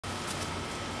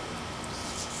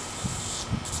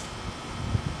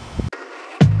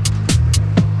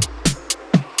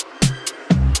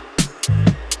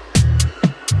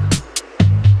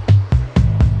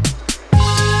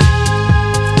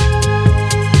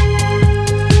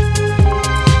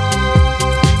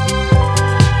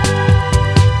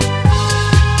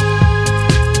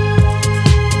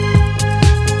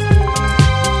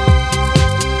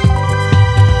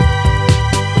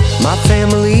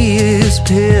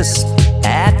pissed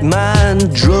at my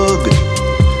drug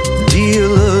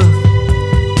dealer.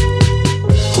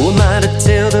 Who am I to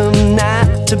tell them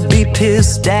not to be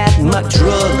pissed at my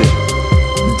drug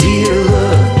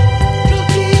dealer?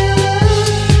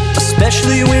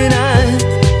 Especially when I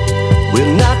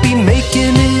will not be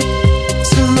making it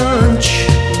to lunch,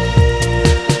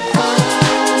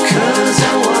 'cause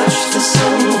I watched the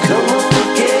sun come up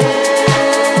again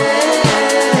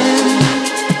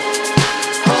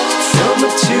from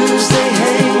a Tuesday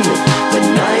hang the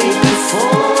night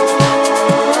before.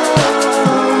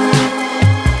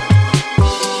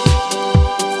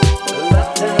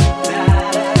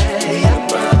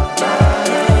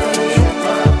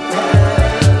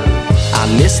 I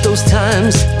miss those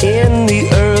times in the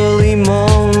early